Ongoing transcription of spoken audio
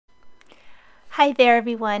Hi there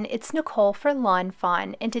everyone, it's Nicole for Lawn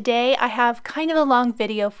Fawn, and today I have kind of a long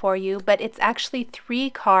video for you, but it's actually 3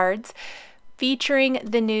 cards featuring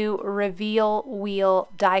the new Reveal Wheel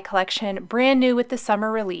die collection, brand new with the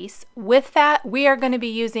summer release. With that, we are going to be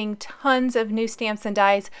using tons of new stamps and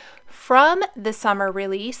dies from the summer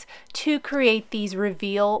release to create these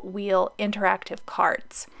Reveal Wheel interactive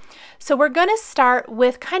cards. So we're going to start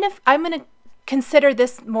with I'm going to consider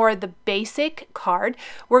this more the basic card.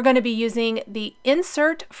 We're going to be using the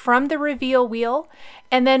insert from the Reveal Wheel,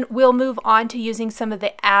 and then we'll move on to using some of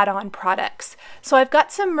the add-on products. So I've got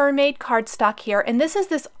some mermaid cardstock here, and this is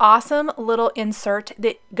this awesome little insert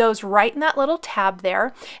that goes right in that little tab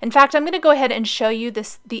there. In fact, I'm going to go ahead and show you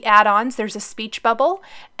the add-ons. There's a speech bubble,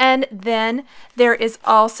 and then there is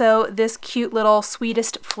also this cute little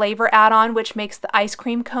Sweetest flavor add-on, which makes the ice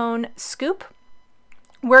cream cone scoop.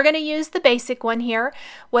 We're going to use the basic one here.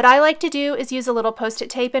 What I like to do is use a little post-it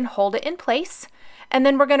tape and hold it in place. And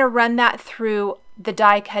then we're going to run that through the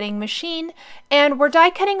die cutting machine. And we're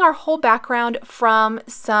die cutting our whole background from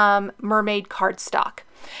some mermaid cardstock.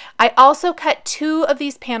 I also cut 2 of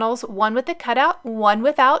these panels, one with the cutout, one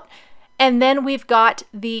without. And then we've got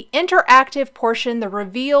the interactive portion, the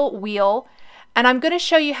Reveal Wheel. And I'm going to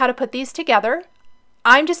show you how to put these together.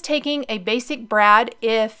 I'm just taking a basic brad.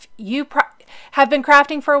 If you have been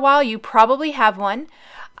crafting for a while, you probably have one.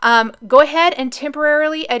 Go ahead and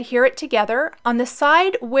temporarily adhere it together. On the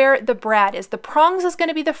side where the brad is, the prongs is going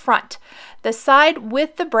to be the front. The side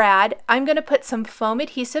with the brad, I'm going to put some foam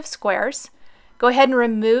adhesive squares. Go ahead and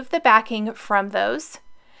remove the backing from those.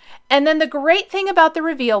 And then the great thing about the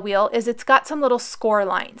Reveal Wheel is it's got some little score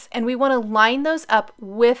lines, and we want to line those up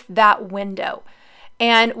with that window.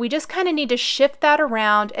 And we just kind of need to shift that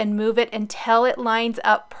around and move it until it lines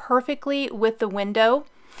up perfectly with the window.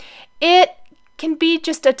 It can be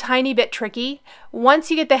just a tiny bit tricky. Once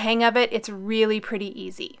you get the hang of it, it's really pretty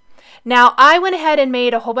easy. Now, I went ahead and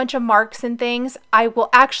made a whole bunch of marks and things. I will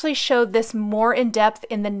actually show this more in depth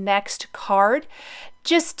in the next card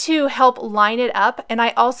just to help line it up. And I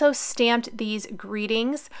also stamped these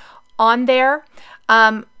greetings on there.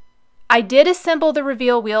 I did assemble the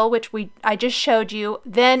Reveal Wheel, which I just showed you.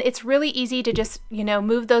 Then it's really easy to just,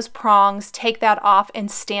 move those prongs, take that off,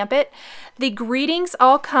 and stamp it. The greetings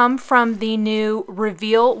all come from the new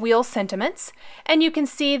Reveal Wheel sentiments. And you can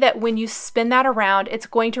see that when you spin that around, it's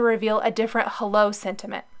going to reveal a different hello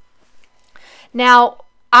sentiment. Now,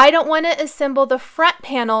 I don't want to assemble the front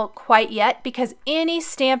panel quite yet because any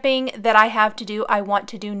stamping that I have to do, I want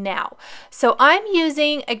to do now. So I'm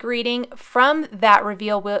using a greeting from that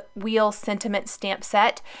Reveal Wheel sentiment stamp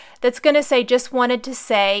set that's going to say just wanted to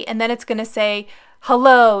say, and then it's going to say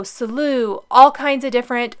hello, salute, all kinds of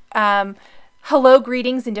different hello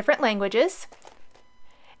greetings in different languages.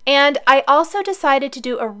 And I also decided to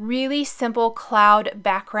do a really simple cloud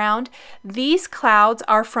background. These clouds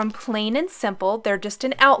are from Plain and Simple. They're just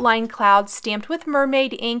an outline cloud stamped with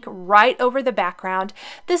mermaid ink right over the background.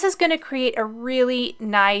 This is going to create a really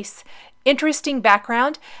nice, interesting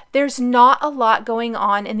background. There's not a lot going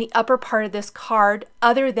on in the upper part of this card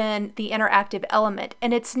other than the interactive element,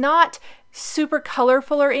 and it's not super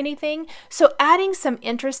colorful or anything. So adding some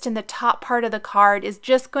interest in the top part of the card is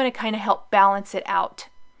just going to kind of help balance it out.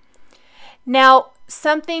 Now,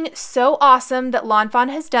 something so awesome that Lawn Fawn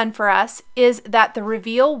has done for us is that the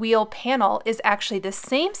Reveal Wheel panel is actually the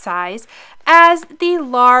same size as the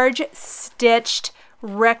large stitched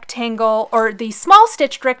rectangle, or the small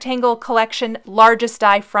stitched rectangle collection largest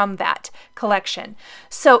die from that collection.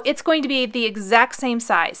 So it's going to be the exact same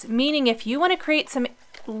size, meaning if you want to create some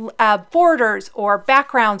borders or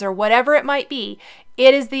backgrounds or whatever it might be,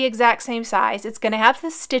 it is the exact same size. It's going to have the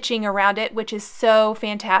stitching around it, which is so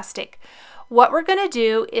fantastic. What we're going to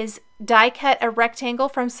do is die cut a rectangle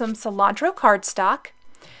from some cilantro cardstock,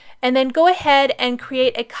 and then go ahead and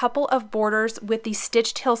create a couple of borders with the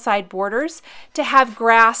stitched hillside borders to have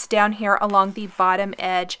grass down here along the bottom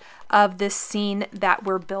edge of this scene that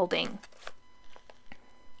we're building.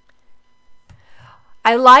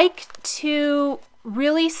 I like to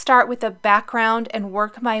really start with a background and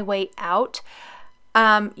work my way out.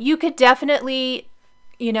 You could definitely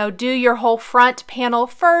do your whole front panel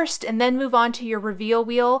first and then move on to your Reveal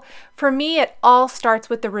Wheel. For me, it all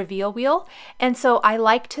starts with the Reveal Wheel, and so I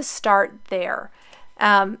like to start there.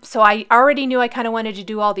 So I already knew I kind of wanted to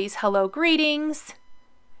do all these hello greetings.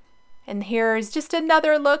 And here's just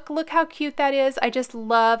another look. Look how cute that is. I just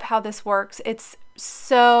love how this works. It's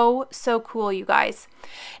so cool, you guys.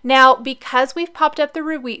 Now, because we've popped up the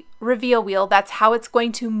Reveal Wheel, that's how it's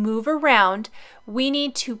going to move around. We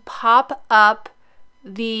need to pop up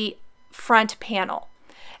the front panel.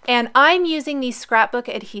 And I'm using these scrapbook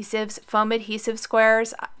adhesives, foam adhesive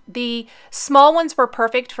squares. The small ones were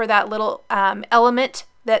perfect for that little element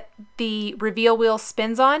that the reveal wheel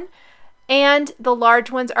spins on, and the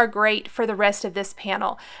large ones are great for the rest of this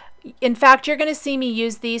panel. In fact, you're going to see me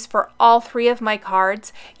use these for all 3 of my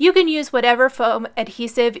cards. You can use whatever foam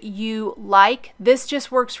adhesive you like. This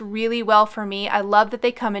just works really well for me. I love that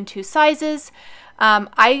they come in 2 sizes.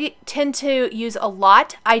 I tend to use a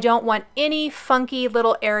lot. I don't want any funky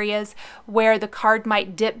little areas where the card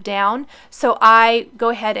might dip down, so I go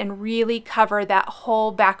ahead and really cover that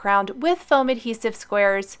whole background with foam adhesive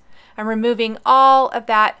squares. I'm removing all of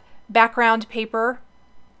that background paper,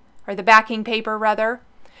 or the backing paper rather,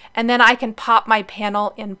 and then I can pop my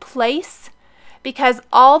panel in place, because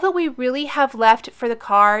all that we really have left for the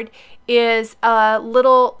card is a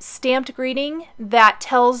little stamped greeting that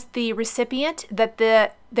tells the recipient that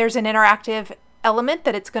there's an interactive element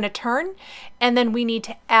that it's going to turn, and then we need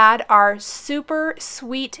to add our super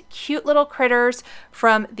sweet, cute little critters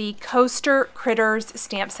from the Coaster Critters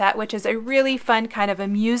stamp set, which is a really fun kind of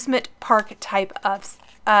amusement park type of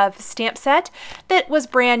stamp set that was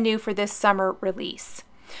brand new for this summer release.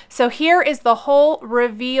 So here is the whole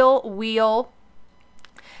reveal wheel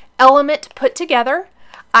element put together.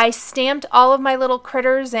 I stamped all of my little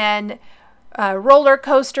critters and roller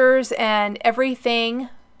coasters and everything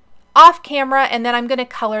off camera, and then I'm going to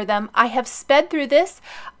color them. I have sped through this.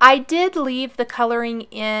 I did leave the coloring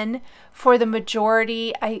in for the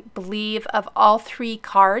majority, I believe, of all 3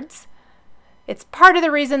 cards. It's part of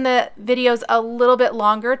the reason the video's a little bit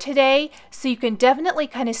longer today, so you can definitely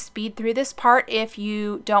kind of speed through this part if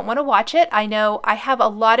you don't want to watch it. I know I have a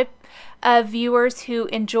lot of viewers who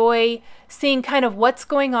enjoy seeing kind of what's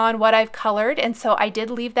going on, what I've colored, and so I did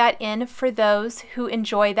leave that in for those who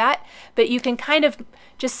enjoy that. But you can kind of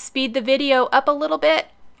just speed the video up a little bit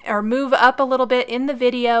or move up a little bit in the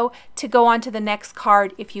video to go on to the next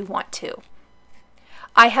card if you want to.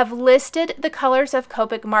 I have listed the colors of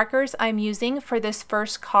Copic markers I'm using for this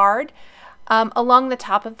first card along the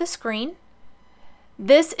top of the screen.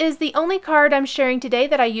 This is the only card I'm sharing today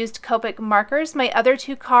that I used Copic markers. My other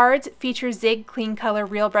 2 cards feature Zig Clean Color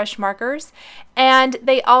Real Brush markers, and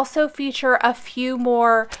they also feature a few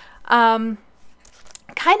more kind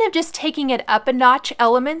of just taking it up a notch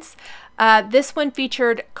elements. This one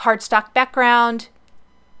featured cardstock background,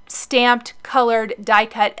 stamped, colored, die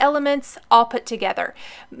cut elements all put together.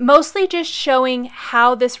 Mostly just showing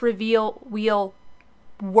how this reveal wheel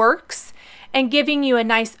works and giving you a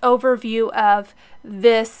nice overview of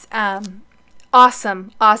this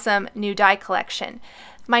awesome new die collection.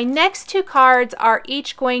 My next 2 cards are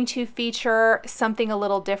each going to feature something a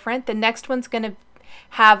little different. The next one's going to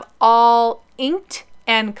have all inked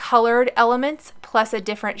and colored elements plus a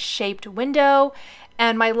different shaped window.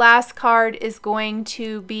 And my last card is going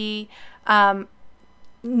to be not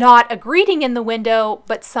a greeting in the window,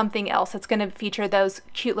 but something else. It's going to feature those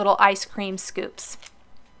cute little ice cream scoops.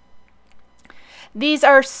 These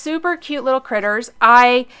are super cute little critters.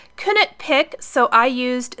 I couldn't pick, so I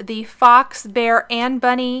used the fox, bear, and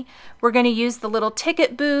bunny. We're going to use the little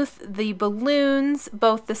ticket booth, the balloons,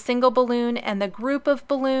 both the single balloon and the group of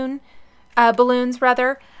balloons,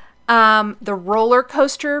 the roller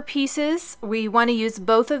coaster pieces. We want to use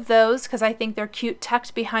both of those because I think they're cute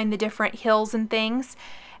tucked behind the different hills and things.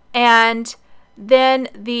 And then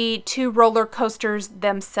the 2 roller coasters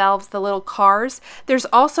themselves, the little cars. There's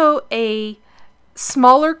also a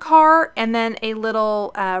smaller car and then a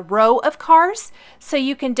little row of cars, so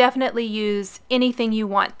you can definitely use anything you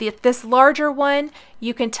want. This larger one,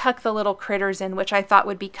 you can tuck the little critters in, which I thought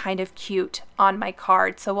would be kind of cute on my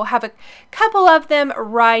card. So we'll have a couple of them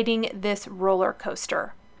riding this roller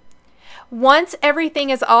coaster. Once everything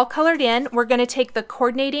is all colored in, we're going to take the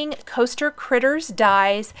coordinating Coaster Critters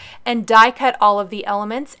dies and die cut all of the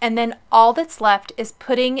elements, and then all that's left is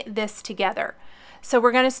putting this together. So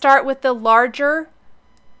we're going to start with the larger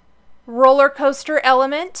roller coaster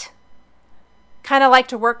element. Kind of like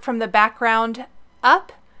to work from the background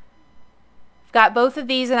up. I've got both of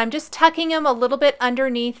these and I'm just tucking them a little bit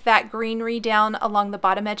underneath that greenery down along the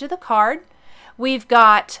bottom edge of the card. We've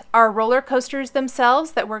got our roller coasters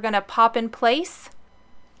themselves that we're going to pop in place.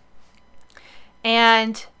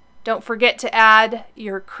 And don't forget to add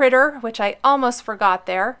your critter, which I almost forgot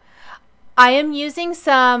there. I am using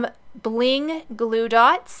some bling glue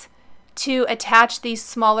dots to attach these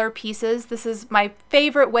smaller pieces. This is my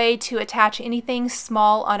favorite way to attach anything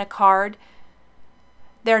small on a card.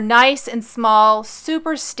 They're nice and small,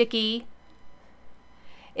 super sticky.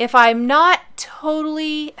 If I'm not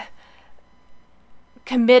totally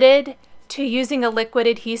committed to using a liquid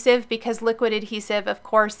adhesive, because liquid adhesive, of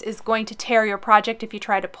course, is going to tear your project if you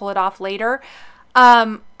try to pull it off later.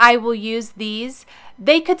 I will use these.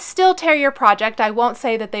 They could still tear your project. I won't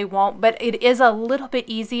say that they won't, but it is a little bit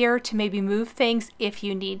easier to maybe move things if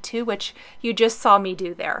you need to, which you just saw me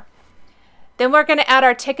do there. Then we're going to add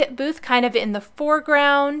our ticket booth kind of in the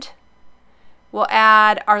foreground. We'll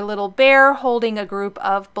add our little bear holding a group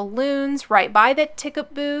of balloons right by the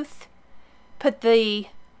ticket booth. Put the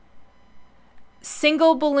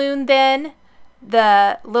single balloon then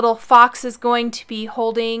the little fox is going to be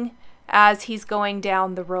holding as he's going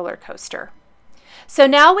down the roller coaster. So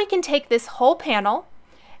now we can take this whole panel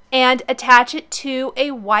and attach it to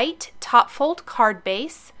a white top fold card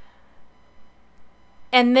base.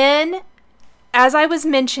 And then, as I was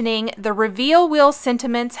mentioning, the reveal wheel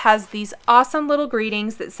sentiments has these awesome little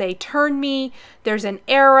greetings that say turn me, there's an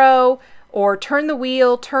arrow, or turn the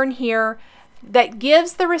wheel, turn here. That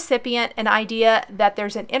gives the recipient an idea that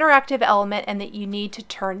there's an interactive element and that you need to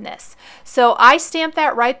turn this. So I stamped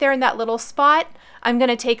that right there in that little spot. I'm going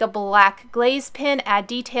to take a black glaze pen, add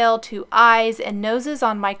detail to eyes and noses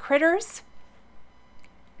on my critters.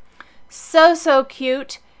 So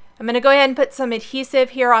cute. I'm going to go ahead and put some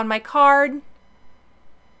adhesive here on my card.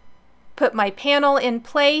 Put my panel in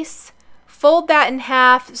place. Fold that in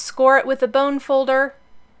half, score it with a bone folder.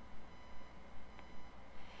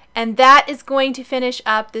 And that is going to finish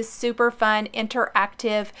up this super fun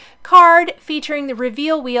interactive card featuring the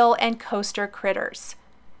reveal wheel and coaster critters.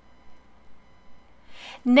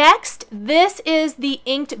 Next, this is the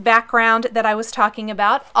inked background that I was talking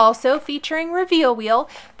about, also featuring reveal wheel,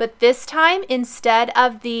 but this time instead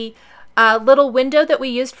of the little window that we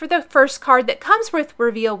used for the first card that comes with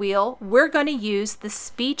reveal wheel, we're going to use the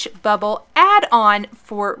speech bubble add-on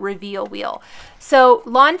for reveal wheel. So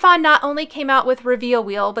Lawn Fawn not only came out with reveal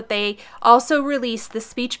wheel, but they also released the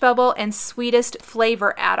speech bubble and Sweetest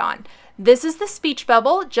flavor add-on. This is the speech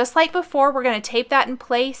bubble. Just like before, we're going to tape that in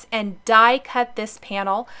place and die cut this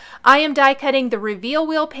panel. I am die cutting the reveal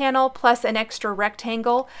wheel panel plus an extra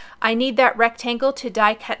rectangle. I need that rectangle to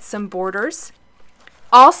die cut some borders.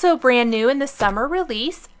 Also brand new in the summer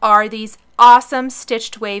release are these awesome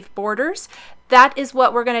stitched wave borders. That is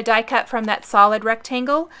what we're going to die cut from that solid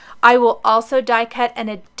rectangle. I will also die cut an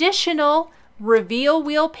additional reveal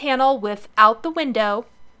wheel panel without the window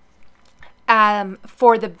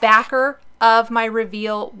for the backer of my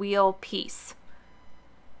reveal wheel piece.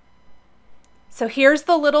 So here's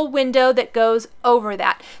the little window that goes over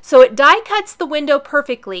that. So it die cuts the window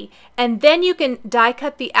perfectly, and then you can die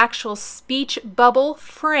cut the actual speech bubble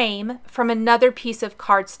frame from another piece of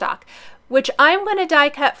cardstock, which I'm going to die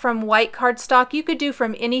cut from white cardstock. You could do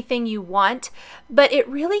from anything you want, but it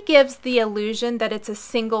really gives the illusion that it's a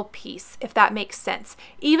single piece, if that makes sense.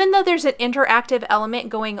 Even though there's an interactive element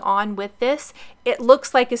going on with this, it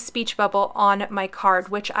looks like a speech bubble on my card,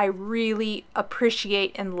 which I really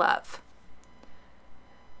appreciate and love.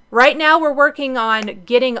 Right now we're working on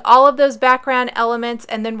getting all of those background elements,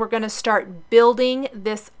 and then we're going to start building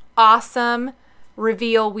this awesome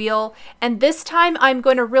reveal wheel. And this time I'm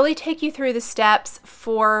going to really take you through the steps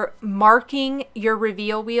for marking your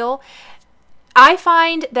reveal wheel. I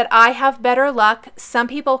find that I have better luck. Some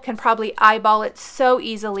people can probably eyeball it so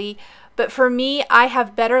easily, but for me, I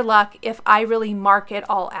have better luck if I really mark it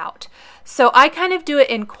all out. So I kind of do it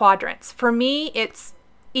in quadrants. For me, it's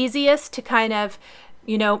easiest to kind of,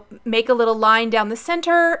 you know, make a little line down the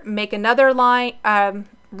center, make another line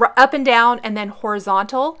up and down, and then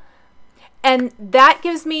horizontal. And that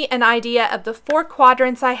gives me an idea of the 4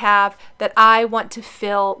 quadrants I have that I want to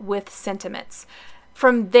fill with sentiments.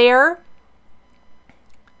 From there,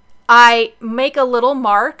 I make a little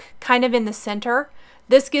mark kind of in the center.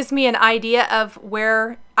 This gives me an idea of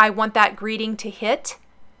where I want that greeting to hit.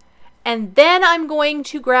 And then I'm going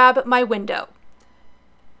to grab my window.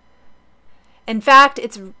 In fact,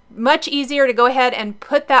 it's much easier to go ahead and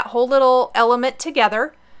put that whole little element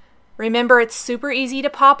together. Remember, it's super easy to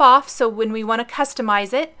pop off, so when we want to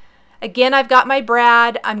customize it, again, I've got my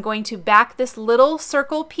brad. I'm going to back this little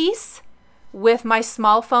circle piece with my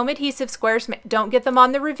small foam adhesive squares. Don't get them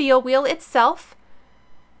on the reveal wheel itself.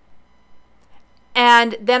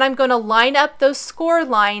 And then I'm going to line up those score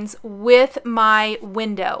lines with my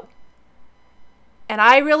window. And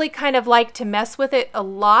I really kind of like to mess with it a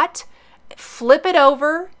lot. Flip it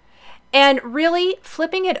over, and really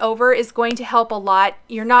flipping it over is going to help a lot.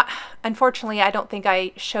 You're not, unfortunately, I don't think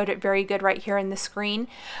I showed it very good right here in the screen,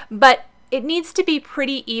 but it needs to be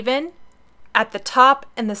pretty even at the top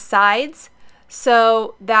and the sides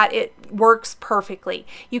so that it works perfectly.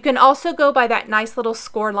 You can also go by that nice little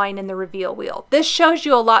score line in the reveal wheel. This shows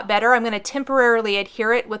you a lot better. I'm going to temporarily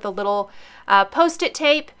adhere it with a little Post-it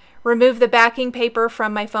tape, remove the backing paper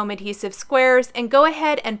from my foam adhesive squares, and go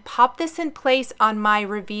ahead and pop this in place on my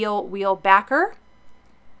reveal wheel backer.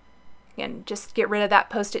 And just get rid of that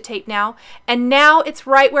Post-it tape now. And now it's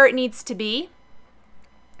right where it needs to be.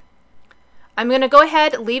 I'm going to go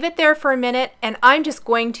ahead, leave it there for a minute, and I'm just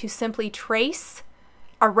going to simply trace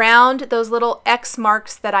around those little X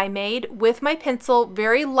marks that I made with my pencil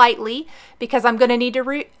very lightly, because I'm going to need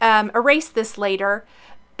to erase this later.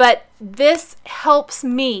 But this helps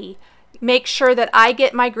me make sure that I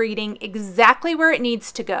get my greeting exactly where it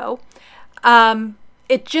needs to go.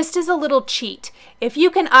 It just is a little cheat. If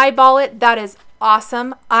you can eyeball it, that is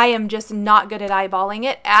awesome. I am just not good at eyeballing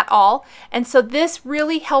it at all. And so this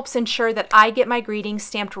really helps ensure that I get my greetings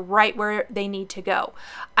stamped right where they need to go.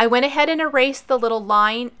 I went ahead and erased the little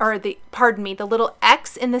line, or the little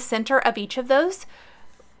X in the center of each of those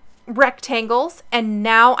rectangles. And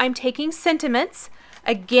now I'm taking sentiments,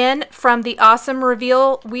 again from the awesome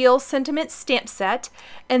Reveal Wheel Sentiment Stamp Set.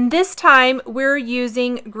 And this time we're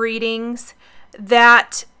using greetings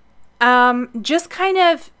that just kind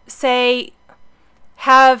of say,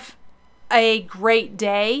 have a great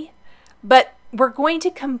day, but we're going to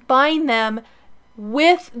combine them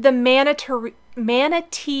with the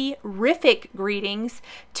Manatee-rific greetings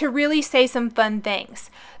to really say some fun things.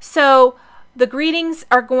 So the greetings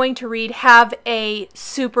are going to read, have a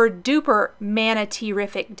super duper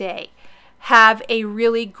Manatee-rific day, have a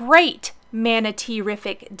really great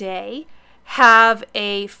Manatee-rific day, have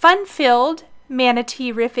a fun-filled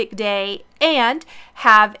Manatee-rific day, and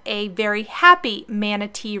have a very happy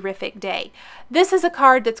Manatee-rific day. This is a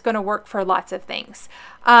card that's going to work for lots of things.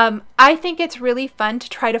 I think it's really fun to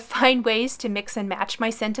try to find ways to mix and match my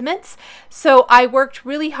sentiments. So I worked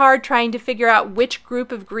really hard trying to figure out which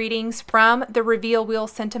group of greetings from the Reveal Wheel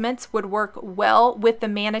Sentiments would work well with the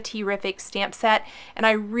Manatee-rific stamp set, and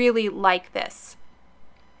I really like this.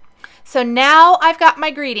 So now I've got my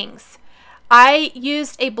greetings. I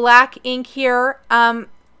used a black ink here.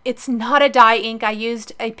 It's not a dye ink. I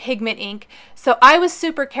used a pigment ink. So I was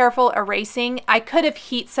super careful erasing. I could have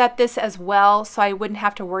heat set this as well, so I wouldn't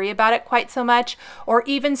have to worry about it quite so much, or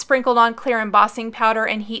even sprinkled on clear embossing powder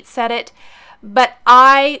and heat set it. But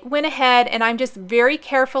I went ahead and I'm just very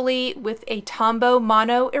carefully with a Tombow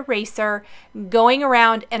mono eraser going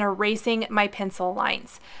around and erasing my pencil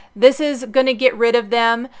lines. This is going to get rid of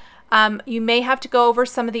them. You may have to go over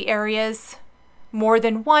some of the areas more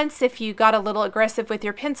than once if you got a little aggressive with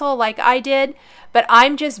your pencil like I did, but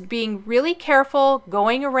I'm just being really careful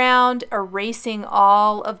going around erasing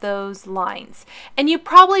all of those lines. And you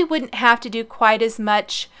probably wouldn't have to do quite as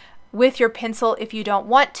much with your pencil if you don't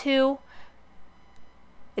want to.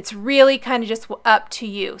 It's really kind of just up to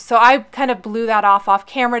you. So I kind of blew that off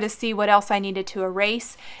camera to see what else I needed to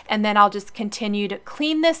erase, and then I'll just continue to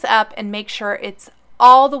clean this up and make sure it's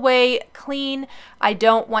all the way clean. I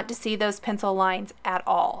don't want to see those pencil lines at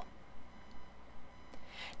all.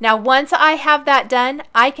 Now once I have that done,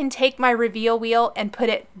 I can take my reveal wheel and put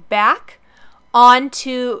it back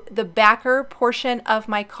onto the backer portion of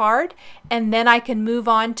my card, and then I can move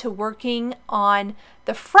on to working on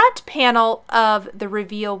the front panel of the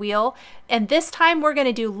reveal wheel. And this time we're going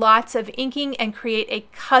to do lots of inking and create a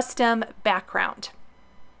custom background.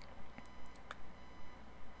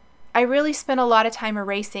 I really spent a lot of time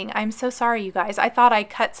erasing. I'm so sorry, you guys. I thought I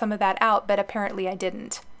cut some of that out, but apparently I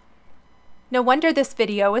didn't. No wonder this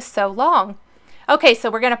video is so long. Okay, so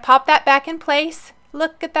we're going to pop that back in place.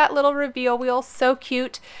 Look at that little reveal wheel, so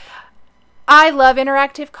cute. I love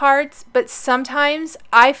interactive cards, but sometimes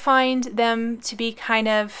I find them to be kind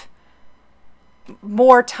of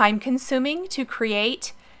more time consuming to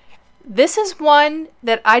create. This is one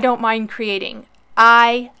that I don't mind creating.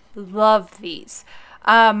 I love these.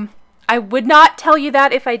 I would not tell you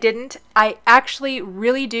that if I didn't. I actually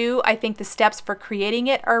really do. I think the steps for creating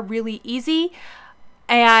it are really easy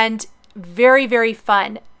and very, very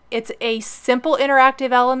fun. It's a simple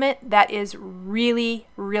interactive element that is really,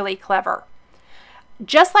 really clever.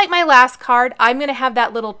 Just like my last card, I'm going to have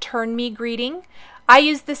that little turn me greeting. I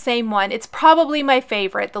use the same one. It's probably my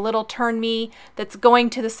favorite, the little turn me that's going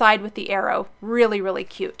to the side with the arrow. Really, really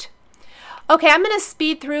cute. Okay, I'm going to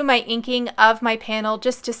speed through my inking of my panel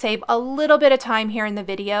just to save a little bit of time here in the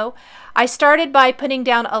video. I started by putting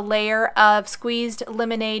down a layer of squeezed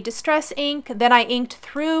lemonade distress ink, then I inked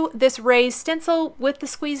through this raised stencil with the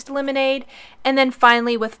squeezed lemonade, and then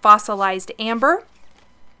finally with fossilized amber.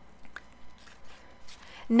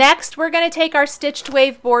 Next, we're going to take our stitched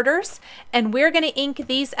wave borders and we're going to ink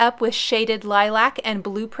these up with Shaded Lilac and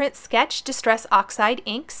Blueprint Sketch Distress Oxide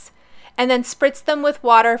inks, and then spritz them with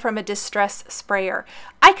water from a distress sprayer.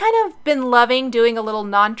 I kind of been loving doing a little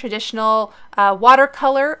non-traditional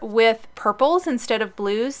watercolor with purples instead of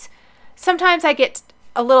blues. Sometimes I get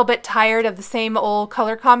a little bit tired of the same old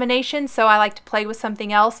color combination, so I like to play with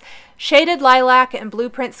something else. Shaded Lilac and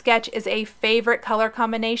Blueprint Sketch is a favorite color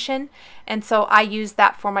combination, and so I use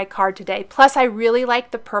that for my card today. Plus, I really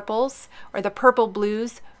like the purples or the purple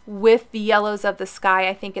blues with the yellows of the sky.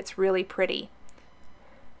 I think it's really pretty.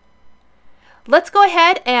 Let's go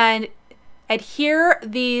ahead and adhere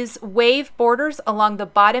these wave borders along the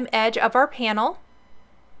bottom edge of our panel.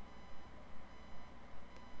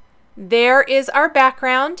 There is our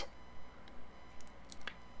background.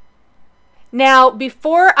 Now,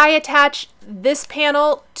 before I attach this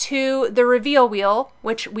panel to the reveal wheel,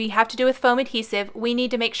 which we have to do with foam adhesive, we need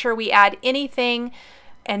to make sure we add anything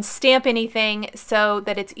and stamp anything so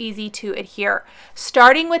that it's easy to adhere.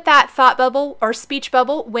 Starting with that thought bubble or speech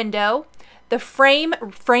bubble window, the frame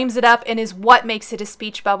frames it up and is what makes it a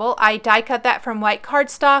speech bubble. I die cut that from white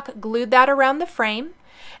cardstock, glued that around the frame,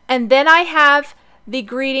 and then I have the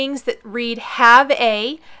greetings that read "Have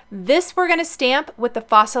a." This we're going to stamp with the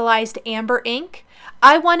fossilized amber ink.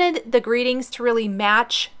 I wanted the greetings to really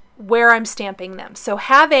match where I'm stamping them. So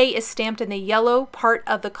 "Have a" is stamped in the yellow part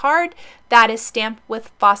of the card. That is stamped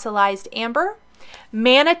with fossilized amber.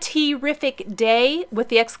 "Manatee-rific day" with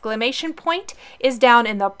the exclamation point is down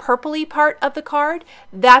in the purpley part of the card.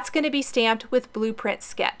 That's going to be stamped with Blueprint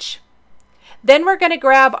Sketch. Then we're going to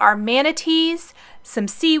grab our manatees, some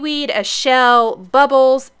seaweed, a shell,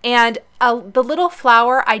 bubbles, and the little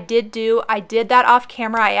flower I did that off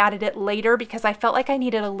camera. I added it later because I felt like I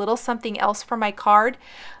needed a little something else for my card.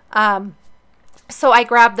 So I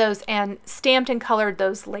grabbed those and stamped and colored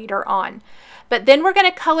those later on. But then we're going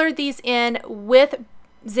to color these in with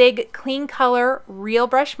Zig Clean Color Real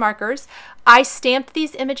Brush Markers. I stamped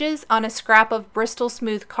these images on a scrap of Bristol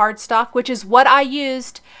Smooth cardstock, which is what I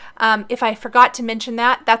used. If I forgot to mention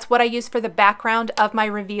that, that's what I used for the background of my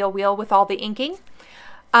reveal wheel with all the inking.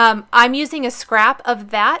 I'm using a scrap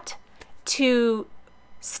of that to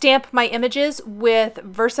stamp my images with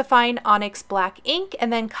VersaFine Onyx Black ink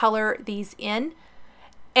and then color these in.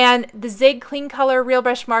 And the Zig Clean Color Real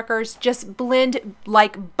Brush Markers just blend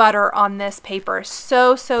like butter on this paper.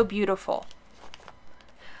 So, so beautiful.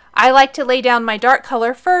 I like to lay down my dark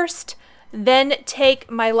color first, then take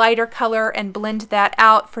my lighter color and blend that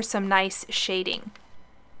out for some nice shading.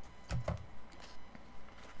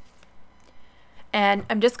 And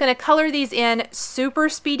I'm just going to color these in, super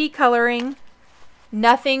speedy coloring,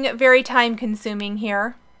 nothing very time consuming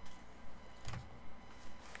here.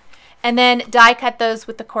 And then die cut those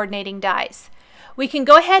with the coordinating dies. We can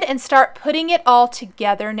go ahead and start putting it all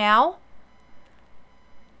together now.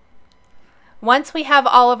 Once we have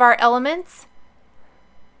all of our elements,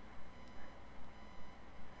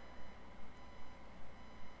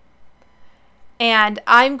 and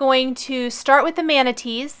I'm going to start with the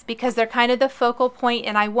manatees because they're kind of the focal point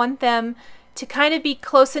and I want them to kind of be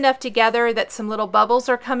close enough together that some little bubbles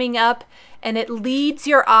are coming up and it leads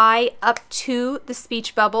your eye up to the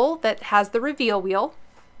speech bubble that has the reveal wheel.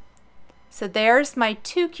 So there's my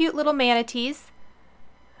two cute little manatees.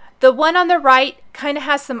 The one on the right kind of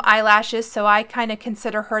has some eyelashes, so I kind of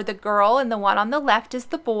consider her the girl, and the one on the left is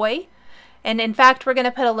the boy. And in fact, we're going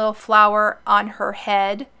to put a little flower on her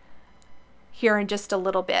head here in just a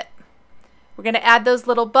little bit. We're going to add those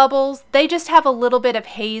little bubbles. They just have a little bit of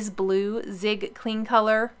haze blue Zig Clean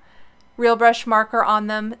Color Real Brush Marker on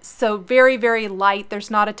them, so very, very light.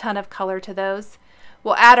 There's not a ton of color to those.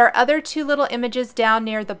 We'll add our other two little images down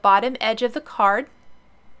near the bottom edge of the card.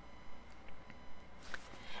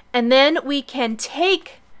 And then we can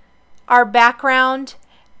take our background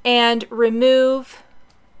and remove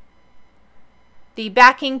the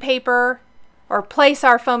backing paper, or place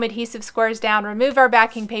our foam adhesive squares down, remove our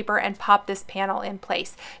backing paper, and pop this panel in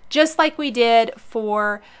place, just like we did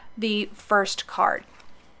for the first card.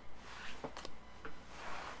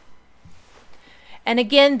 And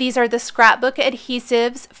again, these are the scrapbook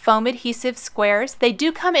adhesives, foam adhesive squares. They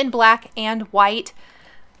do come in black and white.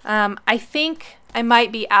 I think I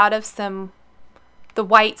might be out of the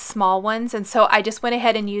white small ones, and so I just went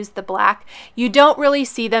ahead and used the black. You don't really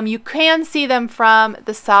see them. You can see them from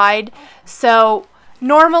the side. So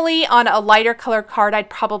normally on a lighter color card,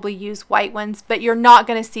 I'd probably use white ones, but you're not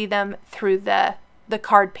going to see them through the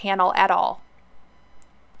card panel at all.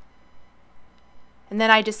 And then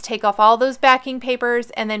I just take off all those backing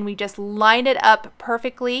papers and then we just line it up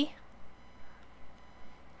perfectly.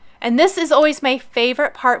 And this is always my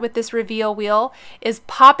favorite part with this reveal wheel, is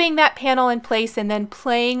popping that panel in place and then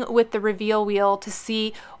playing with the reveal wheel to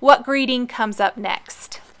see what greeting comes up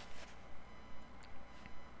next.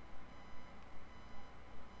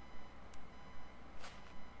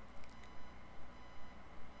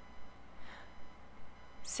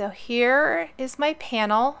 So here is my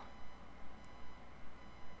panel,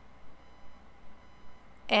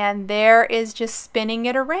 and there is just spinning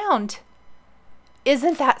it around.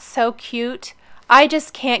 Isn't that so cute? I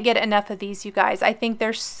just can't get enough of these, you guys. I think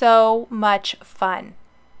they're so much fun.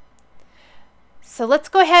 So let's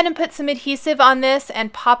go ahead and put some adhesive on this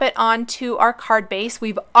and pop it onto our card base.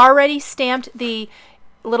 We've already stamped the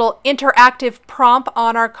little interactive prompt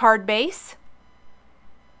on our card base.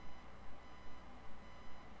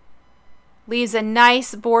 Leaves a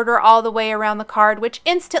nice border all the way around the card, which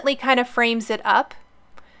instantly kind of frames it up.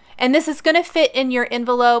 And this is going to fit in your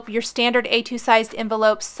envelope, your standard A2 sized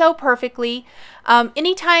envelope, so perfectly.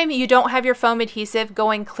 Anytime you don't have your foam adhesive,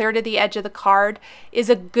 going clear to the edge of the card is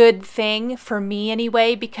a good thing for me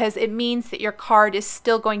anyway, because it means that your card is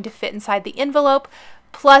still going to fit inside the envelope.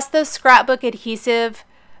 Plus those scrapbook adhesive,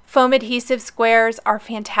 foam adhesive squares are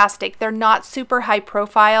fantastic. They're not super high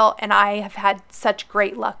profile, and I have had such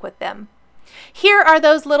great luck with them. Here are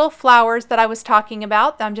those little flowers that I was talking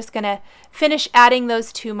about. I'm just going to finish adding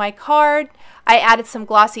those to my card. I added some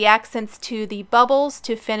glossy accents to the bubbles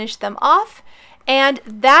to finish them off. And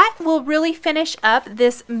that will really finish up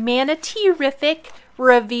this Manatee-rific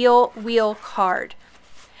reveal wheel card.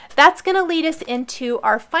 That's going to lead us into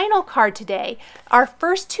our final card today. Our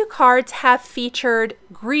first two cards have featured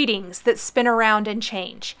greetings that spin around and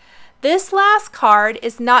change. This last card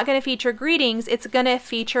is not going to feature greetings. It's going to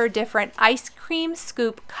feature different ice cream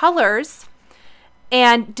scoop colors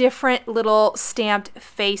and different little stamped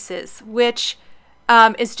faces, which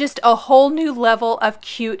is just a whole new level of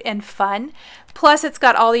cute and fun. Plus, it's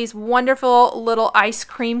got all these wonderful little ice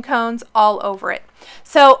cream cones all over it.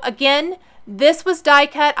 So again, this was die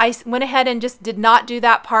cut. I went ahead and just did not do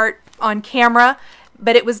that part on camera,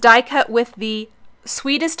 but it was die cut with the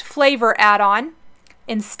Sweetest flavor add-on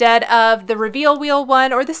instead of the reveal wheel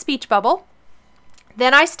one or the speech bubble.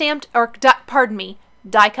 Then I stamped, or pardon me,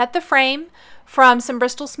 die cut the frame from some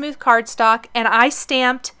Bristol Smooth cardstock, and I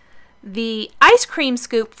stamped the ice cream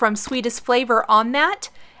scoop from Sweetest flavor on that,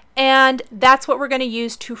 and that's what we're going to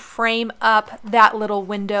use to frame up that little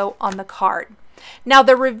window on the card. Now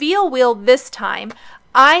the reveal wheel this time,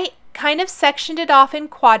 I kind of sectioned it off in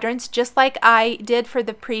quadrants just like I did for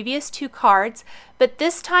the previous two cards, but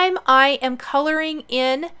this time I am coloring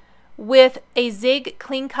in with a Zig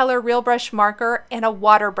Clean Color Real Brush marker and a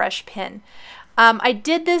water brush pen. I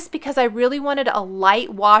did this because I really wanted a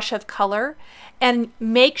light wash of color, and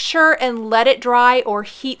make sure and let it dry or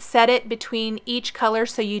heat set it between each color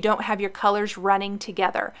so you don't have your colors running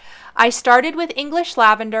together. I started with English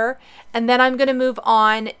Lavender, and then I'm going to move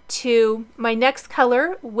on to my next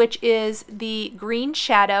color, which is the Green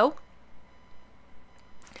Shadow.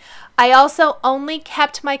 I also only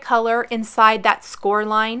kept my color inside that score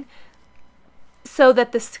line so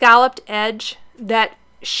that the scalloped edge that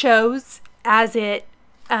shows as it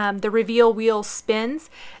the reveal wheel spins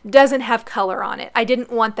doesn't have color on it. I didn't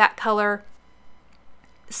want that color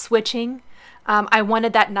switching. I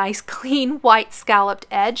wanted that nice clean white scalloped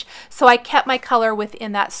edge, so I kept my color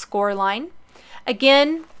within that score line.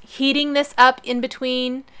 Again, heating this up in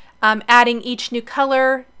between, adding each new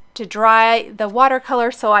color to dry the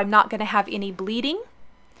watercolor so I'm not going to have any bleeding.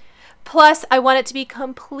 Plus, I want it to be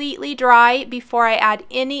completely dry before I add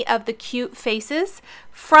any of the cute faces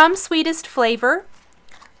from Sweetest flavor.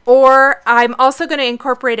 Or I'm also going to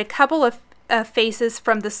incorporate a couple of faces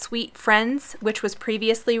from the Sweet Friends, which was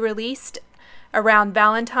previously released around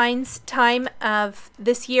Valentine's time of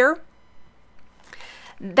this year.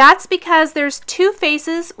 That's because there's two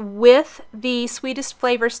faces with the Sweetest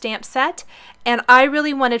flavor stamp set, and I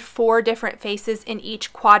really wanted 4 different faces in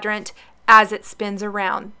each quadrant as it spins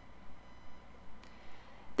around.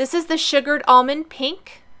 This is the Sugared Almond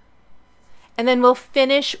Pink, and then we'll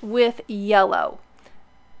finish with yellow.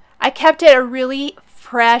 I kept it a really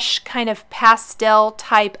fresh kind of pastel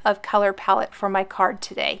type of color palette for my card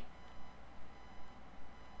today.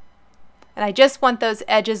 And I just want those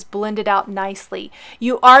edges blended out nicely.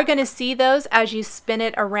 You are going to see those as you spin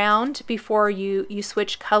it around before you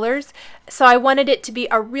switch colors. So I wanted it to be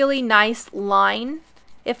a really nice line,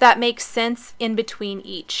 if that makes sense, in between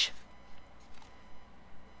each.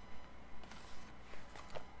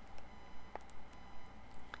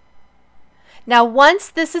 Now once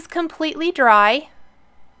this is completely dry,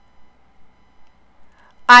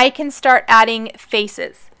 I can start adding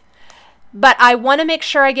faces. but I want to make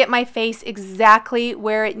sure I get my face exactly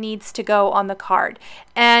where it needs to go on the card.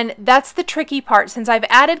 And that's the tricky part. Since I've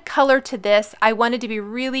added color to this, I wanted to be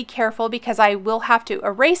really careful because I will have to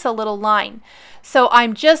erase a little line. So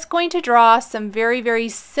I'm just going to draw some very, very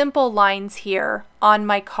simple lines here on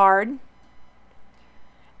my card.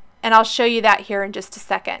 And I'll show you that here in just a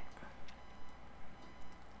second.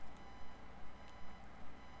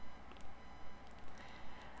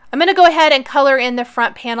 I'm going to go ahead and color in the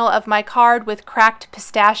front panel of my card with Cracked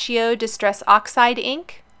Pistachio Distress Oxide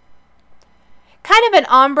ink. Kind of an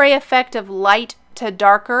ombre effect of light to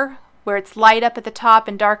darker, where it's light up at the top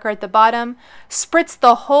and darker at the bottom. Spritz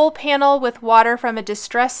the whole panel with water from a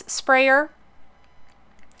distress sprayer.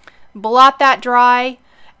 Blot that dry,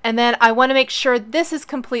 and then I want to make sure this is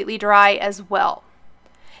completely dry as well.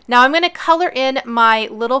 Now I'm going to color in my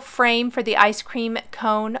little frame for the ice cream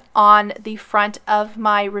cone on the front of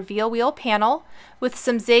my reveal wheel panel with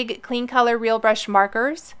some Zig Clean Color Real Brush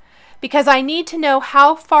markers, because I need to know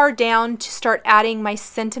how far down to start adding my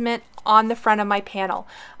sentiment on the front of my panel.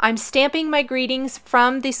 I'm stamping my greetings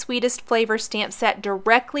from the Sweetest flavor stamp set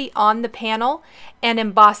directly on the panel and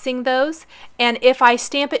embossing those, and if I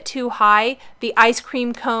stamp it too high, the ice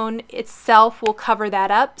cream cone itself will cover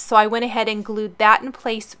that up, so I went ahead and glued that in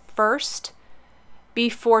place first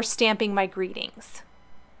before stamping my greetings.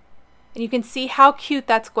 And you can see how cute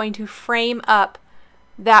that's going to frame up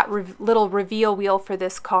that little reveal wheel for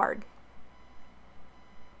this card.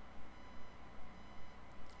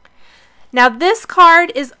 Now this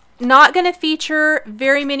card is not going to feature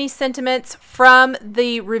very many sentiments from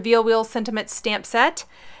the Reveal Wheel Sentiment stamp set.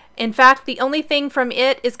 In fact, the only thing from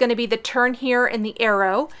it is going to be the turn here and the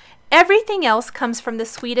arrow. Everything else comes from the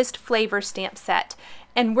Sweetest flavor stamp set.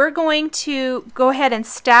 And we're going to go ahead and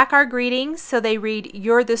stack our greetings so they read,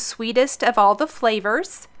 "You're the sweetest of all the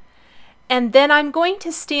flavors." And then I'm going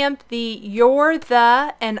to stamp the "You're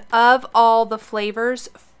the" and "of all the flavors"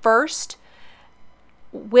 first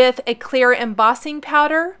with a clear embossing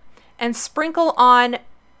powder and sprinkle on,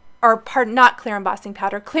 or pardon, not clear embossing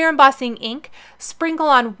powder, clear embossing ink, sprinkle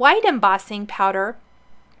on white embossing powder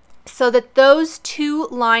so that those two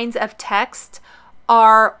lines of text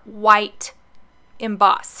are white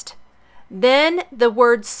embossed. Then the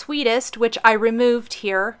word "sweetest," which I removed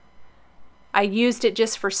here, I used it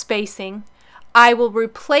just for spacing, I will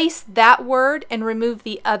replace that word and remove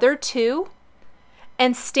the other two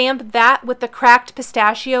and stamp that with the Cracked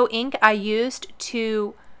Pistachio ink I used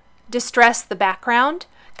to distress the background.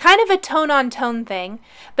 Kind of a tone-on-tone thing,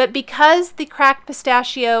 but because the Cracked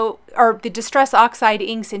Pistachio, or the Distress Oxide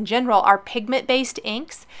inks in general, are pigment-based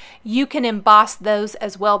inks, you can emboss those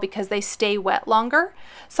as well because they stay wet longer.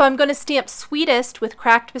 So I'm going to stamp Sweetest with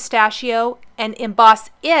Cracked Pistachio and emboss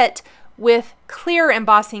it with clear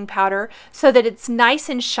embossing powder so that it's nice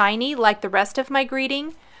and shiny like the rest of my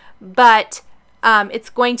greeting, but it's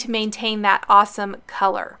going to maintain that awesome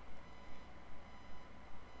color.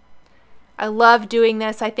 I love doing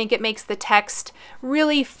this. I think it makes the text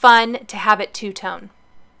really fun to have it two-tone.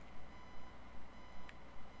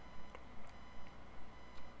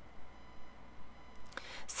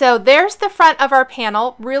 So there's the front of our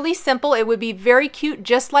panel. Really simple. It would be very cute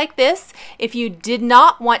just like this if you did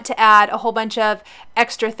not want to add a whole bunch of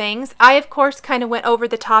extra things. I, of course, kind of went over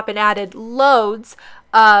the top and added loads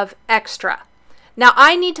of extra. Now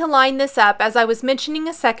I need to line this up, as I was mentioning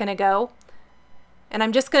a second ago, and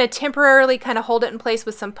I'm just going to temporarily kind of hold it in place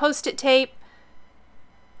with some Post-it tape.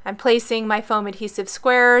 I'm placing my foam adhesive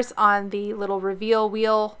squares on the little reveal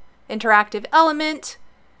wheel interactive element.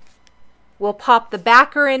 We'll pop the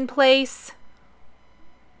backer in place.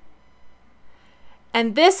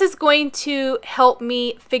 And this is going to help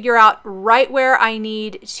me figure out right where I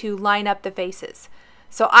need to line up the faces.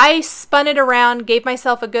 So I spun it around, gave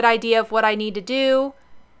myself a good idea of what I need to do,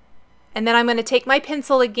 and then I'm going to take my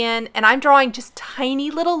pencil again, and I'm drawing just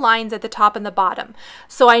tiny little lines at the top and the bottom.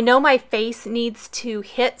 So I know my face needs to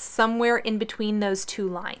hit somewhere in between those two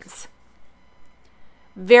lines.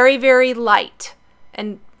 Very, very light.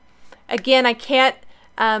 And again, I can't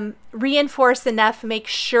reinforce enough. Make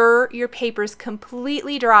sure your paper is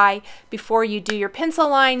completely dry before you do your pencil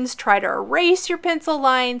lines. Try to erase your pencil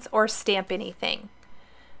lines or stamp anything.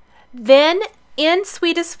 Then in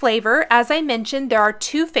Sweetest flavor, as I mentioned, there are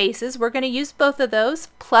two faces. We're going to use both of those,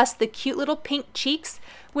 plus the cute little pink cheeks,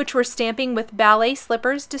 which we're stamping with Ballet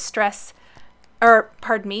Slippers Ballet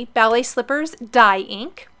Slippers dye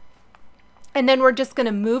ink. And then we're just going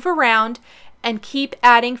to move around and keep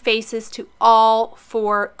adding faces to all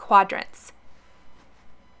four quadrants.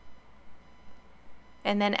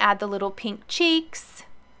 And then add the little pink cheeks.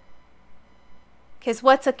 Because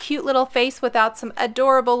what's a cute little face without some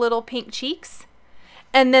adorable little pink cheeks?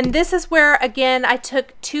 And then this is where, again, I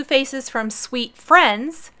took two faces from Sweet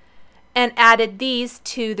Friends and added these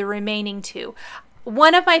to the remaining two.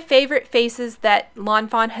 One of my favorite faces that Lawn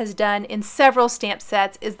Fawn has done in several stamp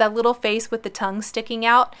sets is that little face with the tongue sticking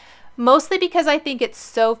out, mostly because I think it's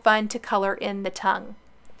so fun to color in the tongue.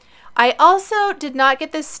 I also did not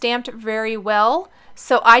get this stamped very well,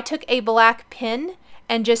 so I took a black pen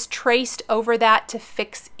and just traced over that to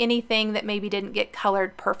fix anything that maybe didn't get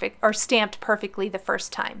colored perfect or stamped perfectly the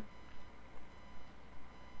first time.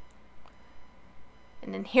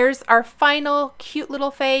 And then here's our final cute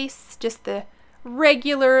little face, just the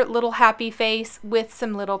regular little happy face with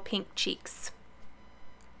some little pink cheeks.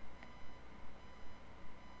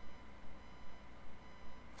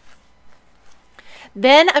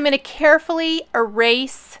 Then I'm going to carefully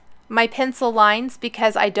erase my pencil lines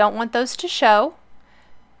because I don't want those to show.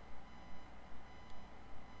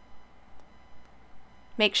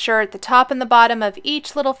 Make sure at the top and the bottom of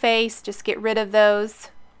each little face, just get rid of those.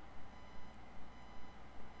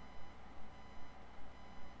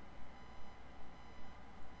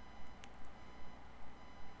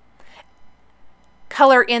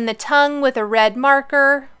 Color in the tongue with a red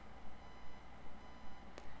marker.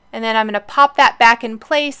 And then I'm going to pop that back in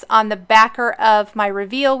place on the backer of my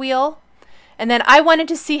reveal wheel. And then I wanted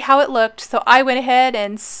to see how it looked, so I went ahead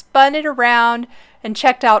and spun it around and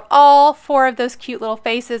checked out all four of those cute little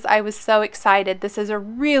faces. I was so excited. This is a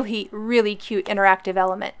really, really cute interactive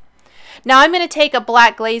element. Now I'm going to take a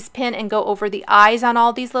black glaze pen and go over the eyes on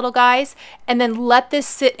all these little guys and then let this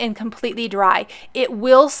sit and completely dry. It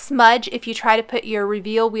will smudge if you try to put your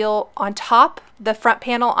reveal wheel on top, the front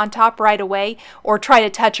panel on top right away, or try to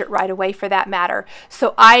touch it right away for that matter.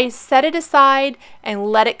 So I set it aside and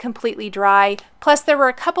let it completely dry. Plus there were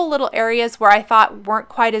a couple little areas where I thought weren't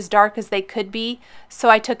quite as dark as they could be, so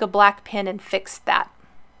I took a black pen and fixed that.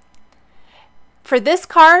 For this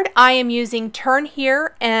card, I am using Turn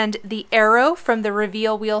Here and the arrow from the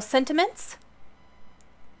Reveal Wheel Sentiments.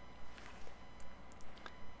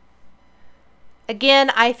 Again,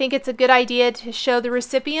 I think it's a good idea to show the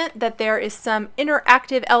recipient that there is some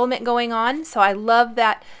interactive element going on, so I love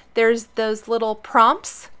that there's those little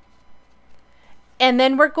prompts. And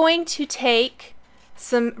then we're going to take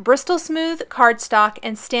some Bristol Smooth cardstock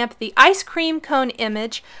and stamp the ice cream cone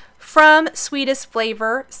image from Sweetest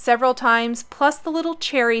flavor several times, plus the little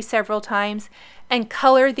cherry several times, and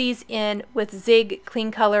color these in with Zig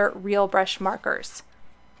Clean Color Real Brush markers.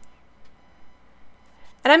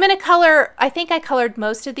 And I'm going to color, I think I colored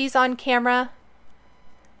most of these on camera.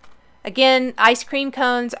 Again, ice cream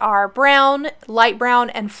cones are brown, light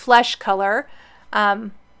brown, and flesh color.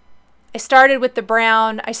 I started with the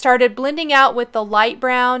brown. I started blending out with the light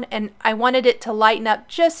brown, and I wanted it to lighten up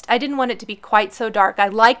just, I didn't want it to be quite so dark. I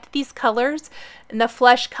liked these colors, and the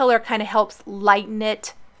flesh color kind of helps lighten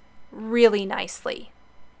it really nicely.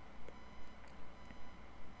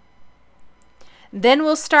 Then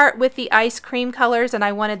we'll start with the ice cream colors, and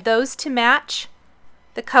I wanted those to match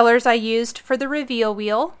the colors I used for the reveal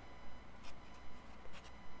wheel.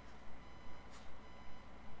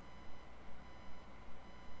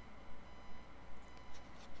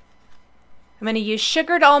 I'm going to use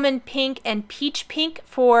Sugared Almond Pink and Peach Pink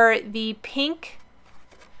for the pink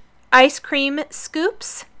ice cream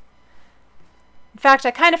scoops. In fact,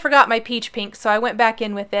 I kind of forgot my Peach Pink, so I went back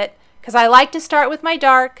in with it because I like to start with my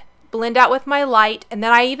dark, blend out with my light, and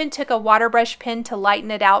then I even took a water brush pen to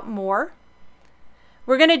lighten it out more.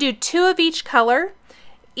 We're going to do 2 of each color,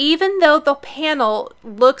 even though the panel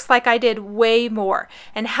looks like I did way more.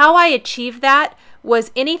 And how I achieved that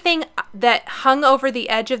was anything that hung over the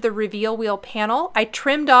edge of the reveal wheel panel, I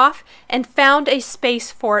trimmed off and found a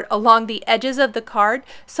space for it along the edges of the card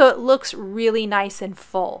so it looks really nice and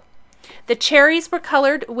full. The cherries were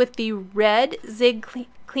colored with the red Zig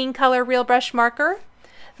Clean Color Real Brush marker.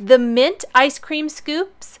 The mint ice cream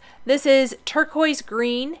scoops, this is turquoise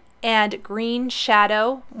green and green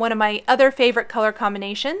shadow, one of my other favorite color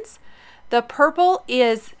combinations. The purple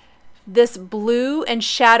is this blue and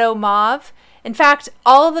shadow mauve. In fact,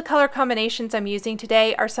 all of the color combinations I'm using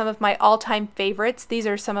today are some of my all-time favorites. These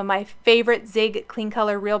are some of my favorite Zig Clean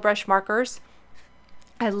Color Real Brush markers.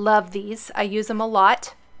 I love these. I use them a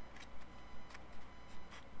lot.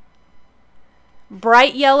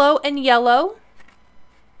 Bright yellow and yellow.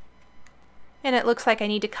 And it looks like I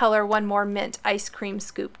need to color one more mint ice cream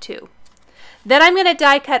scoop too. Then I'm going to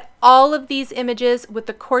die cut all of these images with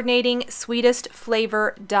the coordinating Sweetest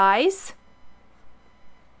flavor dies.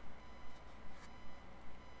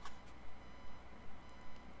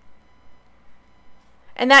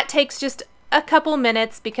 And that takes just a couple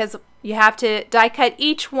minutes because you have to die cut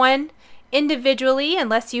each one individually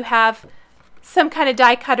unless you have some kind of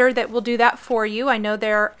die cutter that will do that for you. I know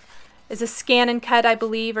there is a scan and cut, I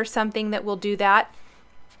believe, or something that will do that.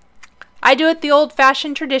 I do it the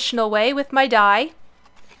old-fashioned traditional way with my die,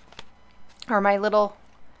 or my little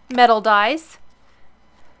metal dies.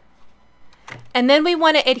 And then we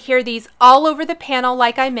want to adhere these all over the panel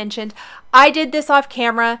like I mentioned. I did this off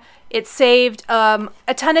camera. It saved a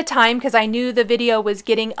ton of time because I knew the video was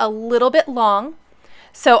getting a little bit long.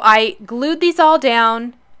 So I glued these all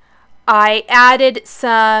down. I added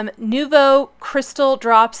some Nuvo crystal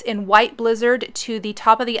drops in White Blizzard to the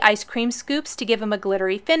top of the ice cream scoops to give them a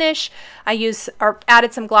glittery finish. I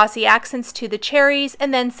added some glossy accents to the cherries,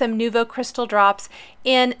 and then some Nuvo crystal drops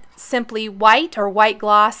in Simply White or White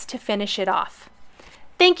Gloss to finish it off.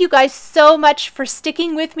 Thank you guys so much for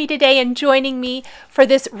sticking with me today and joining me for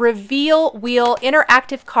this Reveal Wheel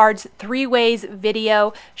Interactive Cards 3 Ways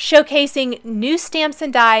video showcasing new stamps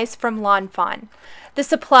and dies from Lawn Fawn. The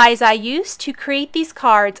supplies I used to create these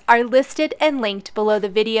cards are listed and linked below the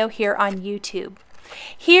video here on YouTube.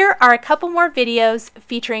 Here are a couple more videos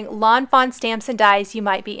featuring Lawn Fawn stamps and dies you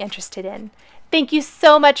might be interested in. Thank you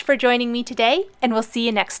so much for joining me today, and we'll see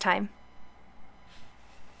you next time.